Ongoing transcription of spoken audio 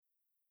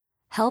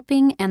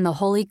Helping and the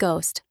Holy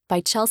Ghost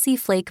by Chelsea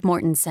Flake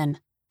Mortensen,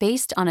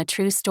 based on a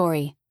true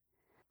story.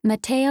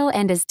 Mateo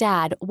and his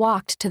dad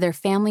walked to their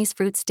family's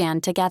fruit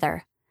stand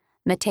together.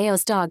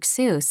 Mateo's dog,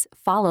 Seuss,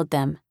 followed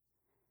them.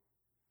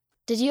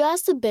 Did you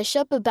ask the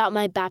bishop about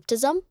my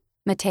baptism?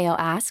 Mateo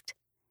asked.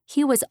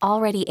 He was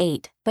already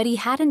 8, but he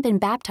hadn't been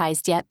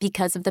baptized yet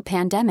because of the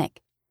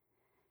pandemic.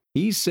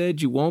 He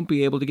said you won't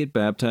be able to get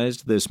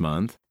baptized this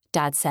month,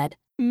 Dad said.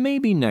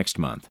 Maybe next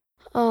month.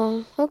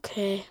 Oh,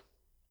 okay.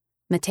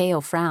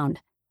 Mateo frowned.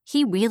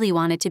 He really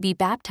wanted to be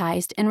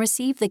baptized and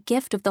receive the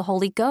gift of the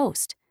Holy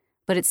Ghost,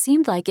 but it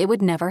seemed like it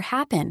would never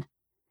happen.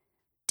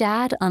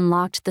 Dad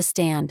unlocked the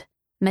stand.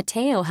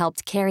 Mateo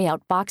helped carry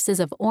out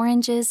boxes of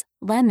oranges,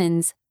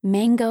 lemons,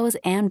 mangoes,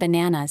 and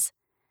bananas.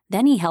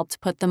 Then he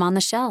helped put them on the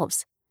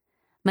shelves.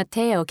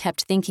 Mateo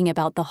kept thinking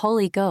about the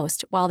Holy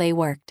Ghost while they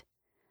worked.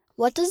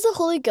 What does the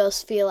Holy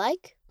Ghost feel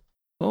like?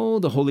 Oh,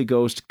 the Holy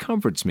Ghost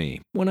comforts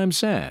me when I'm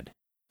sad,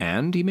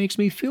 and he makes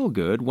me feel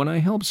good when I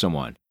help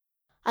someone.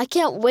 I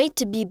can't wait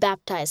to be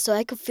baptized so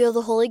I can feel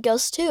the Holy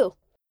Ghost too.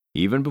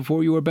 Even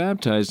before you are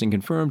baptized and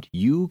confirmed,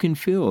 you can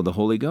feel the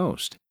Holy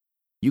Ghost.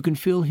 You can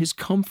feel His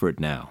comfort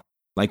now,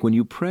 like when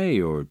you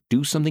pray or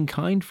do something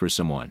kind for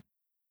someone.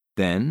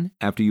 Then,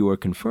 after you are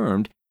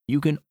confirmed, you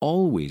can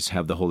always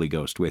have the Holy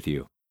Ghost with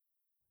you.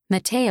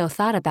 Mateo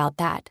thought about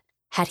that.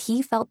 Had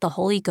he felt the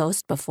Holy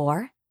Ghost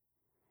before?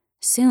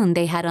 Soon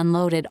they had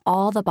unloaded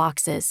all the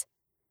boxes.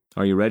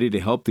 Are you ready to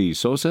help the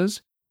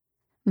Sosas?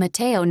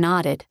 Mateo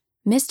nodded.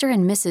 Mr.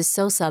 and Mrs.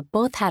 Sosa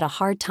both had a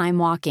hard time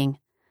walking,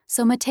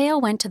 so Mateo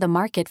went to the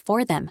market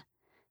for them.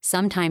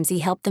 Sometimes he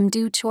helped them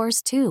do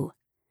chores too.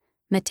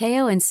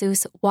 Mateo and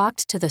Seuss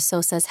walked to the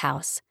Sosa's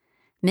house.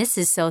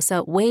 Mrs.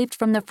 Sosa waved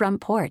from the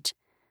front porch.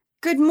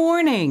 Good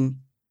morning.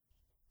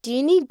 Do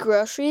you need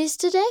groceries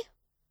today?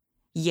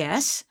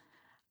 Yes,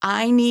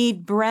 I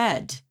need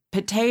bread,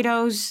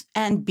 potatoes,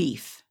 and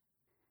beef.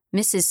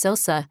 Mrs.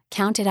 Sosa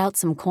counted out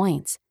some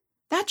coins.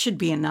 That should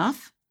be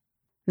enough.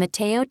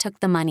 Mateo took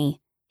the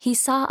money. He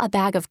saw a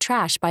bag of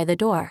trash by the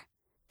door.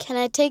 Can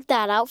I take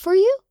that out for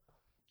you?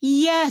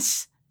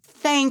 Yes,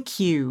 thank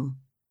you,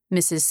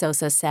 Mrs.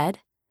 Sosa said.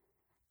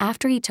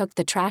 After he took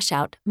the trash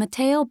out,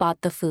 Mateo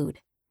bought the food.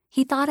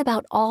 He thought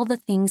about all the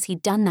things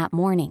he'd done that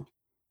morning.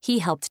 He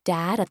helped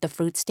Dad at the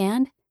fruit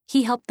stand,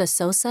 he helped the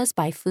Sosas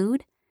buy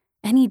food,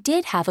 and he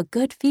did have a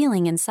good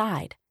feeling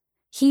inside.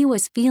 He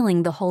was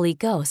feeling the Holy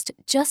Ghost,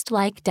 just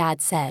like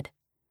Dad said.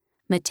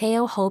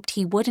 Mateo hoped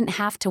he wouldn't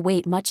have to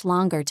wait much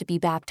longer to be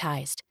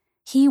baptized.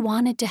 He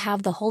wanted to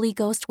have the Holy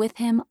Ghost with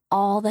him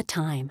all the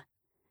time.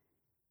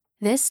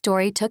 This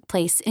story took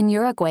place in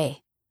Uruguay,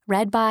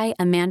 read by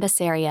Amanda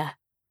Saria.